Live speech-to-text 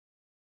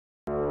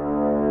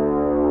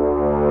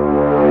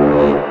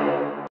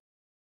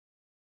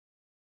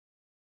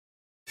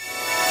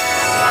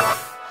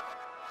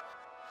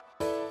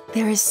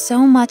There is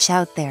so much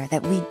out there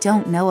that we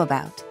don't know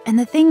about, and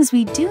the things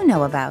we do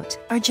know about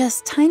are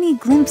just tiny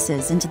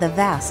glimpses into the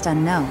vast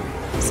unknown.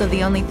 So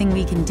the only thing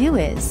we can do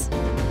is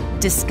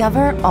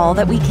discover all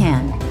that we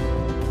can.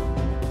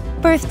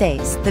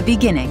 Birthdays, the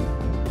beginning.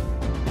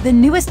 The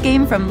newest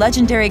game from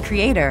legendary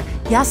creator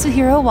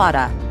Yasuhiro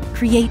Wada.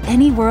 Create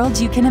any world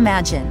you can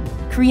imagine.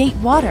 Create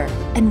water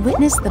and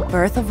witness the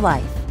birth of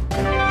life.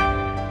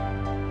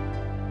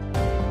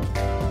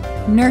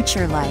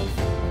 Nurture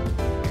life.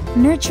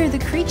 Nurture the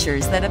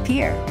creatures that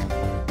appear.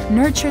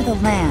 Nurture the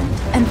land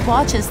and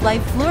watch as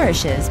life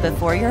flourishes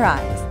before your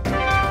eyes.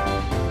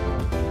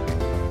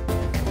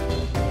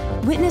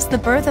 Witness the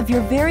birth of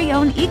your very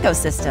own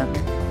ecosystem.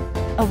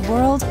 A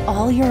world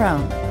all your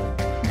own.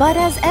 But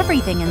as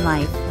everything in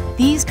life,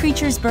 these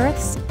creatures'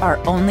 births are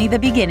only the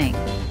beginning.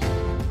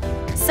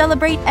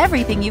 Celebrate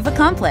everything you've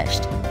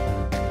accomplished.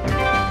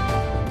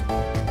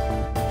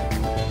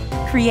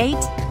 Create,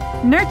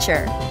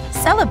 nurture,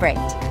 celebrate.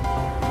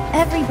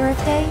 Every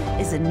birthday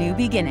is a new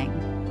beginning.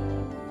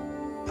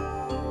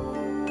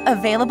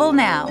 Available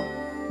now.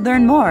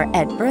 Learn more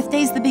at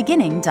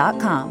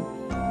birthdaysthebeginning.com.